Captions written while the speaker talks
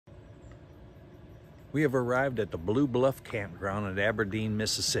We have arrived at the Blue Bluff campground at Aberdeen,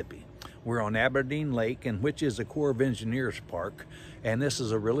 Mississippi. We're on Aberdeen Lake, and which is a Corps of Engineers park, and this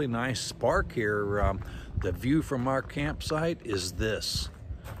is a really nice park here. The view from our campsite is this,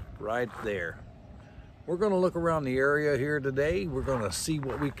 right there. We're going to look around the area here today. We're going to see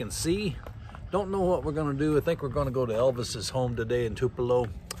what we can see. Don't know what we're going to do. I think we're going to go to Elvis's home today in Tupelo.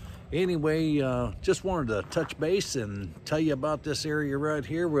 Anyway, just wanted to touch base and tell you about this area right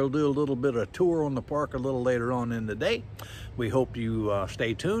here. We'll do a little bit of tour on the park a little later on in the day. We hope you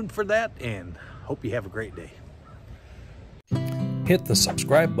stay tuned for that, and hope you have a great day. Hit the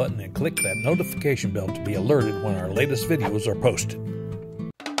subscribe button and click that notification bell to be alerted when our latest videos are posted.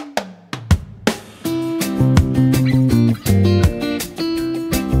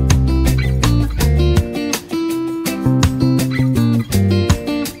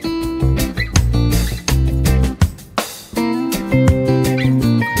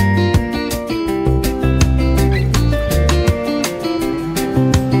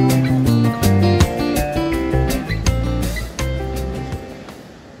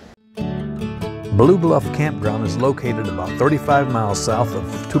 Blue Bluff Campground is located about 35 miles south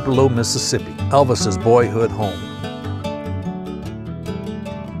of Tupelo, Mississippi, Elvis's boyhood home.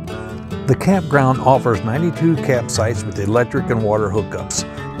 The campground offers 92 campsites with electric and water hookups,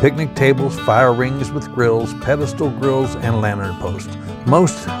 picnic tables, fire rings with grills, pedestal grills, and lantern posts.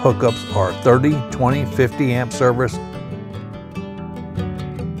 Most hookups are 30, 20, 50 amp service.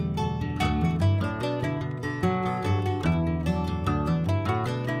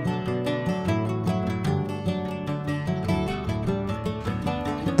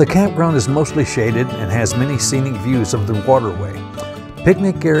 The campground is mostly shaded and has many scenic views of the waterway.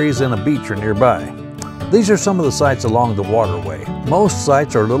 Picnic areas and a beach are nearby. These are some of the sites along the waterway. Most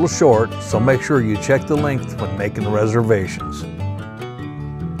sites are a little short, so make sure you check the length when making reservations.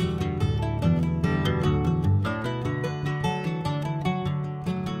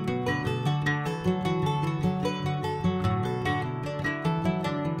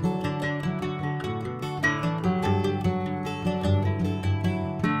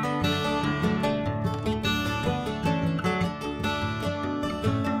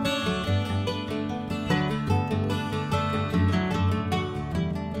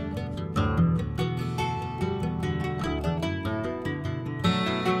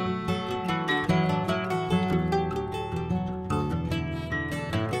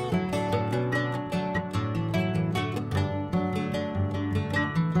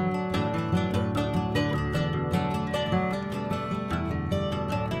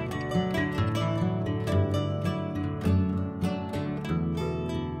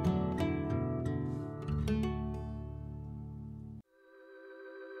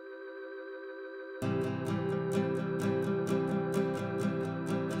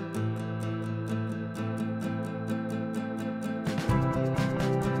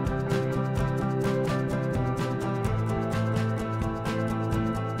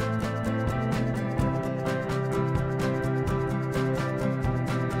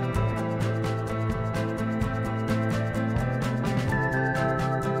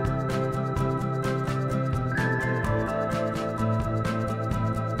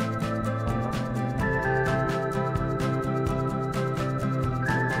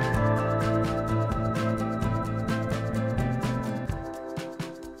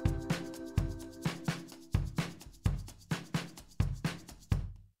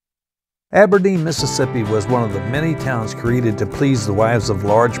 Aberdeen, Mississippi was one of the many towns created to please the wives of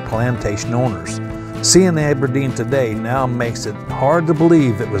large plantation owners. Seeing Aberdeen today now makes it hard to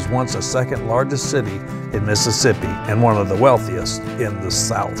believe it was once the second largest city in Mississippi and one of the wealthiest in the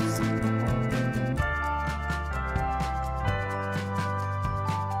South.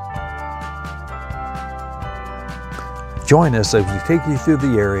 Join us as we take you through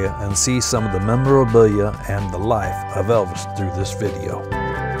the area and see some of the memorabilia and the life of Elvis through this video.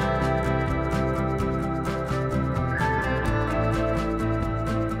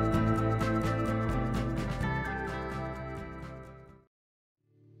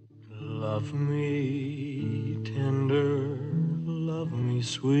 Love me tender, love me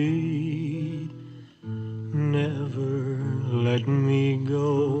sweet, never let me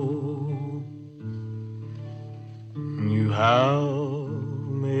go. You have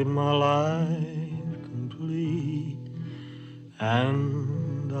made my life complete,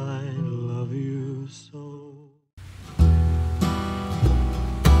 and I love you so.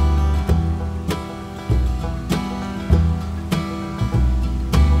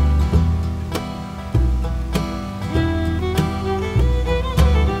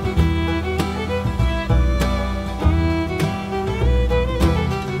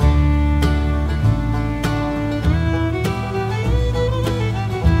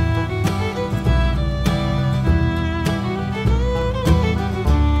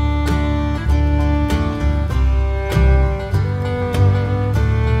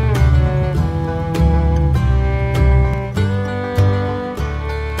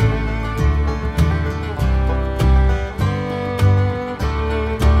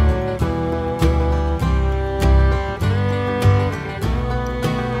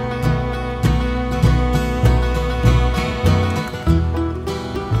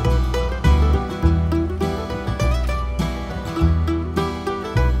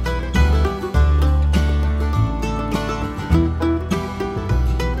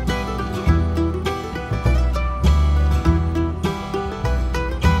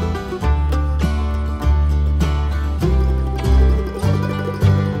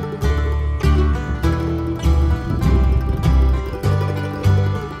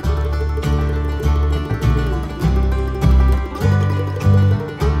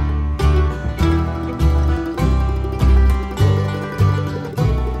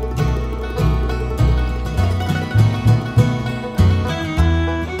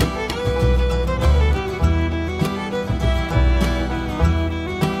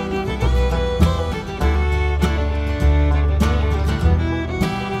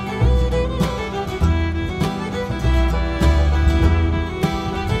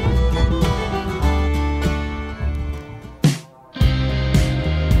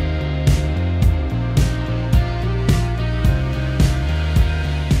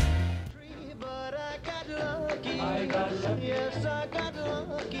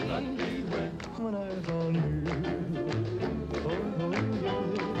 my eyes on you. Oh,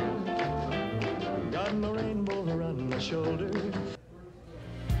 yeah. Got my rainbow around my shoulder.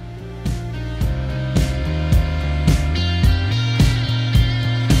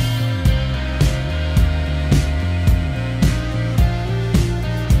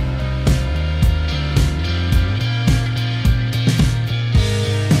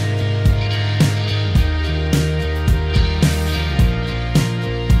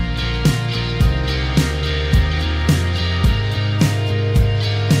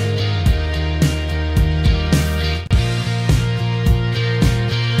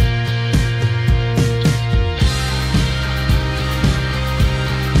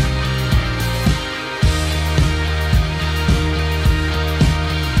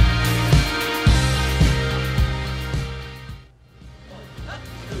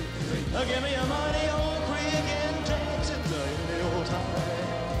 Give me a mighty old creek in Texas in the old time.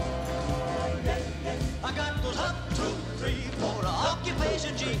 I got those 1, 2, 3, 4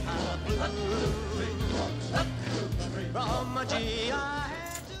 occupation GI blues. From my GI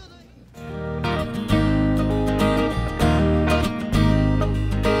head to the...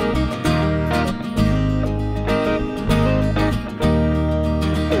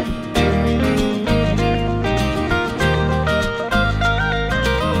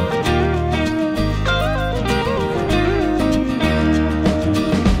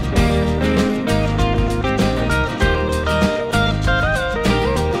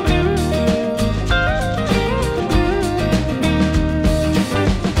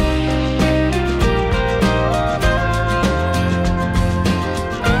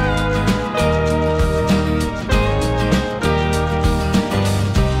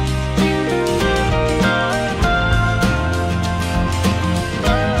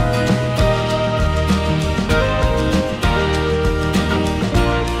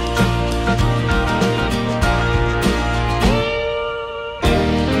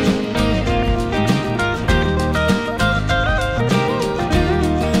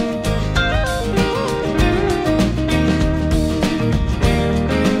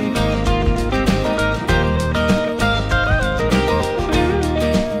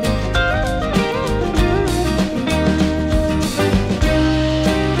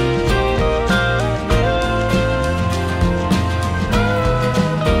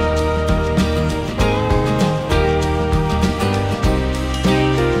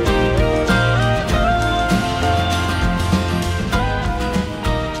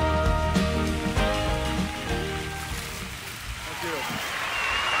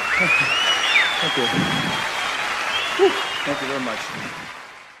 Thank you. Whew. Thank you very much.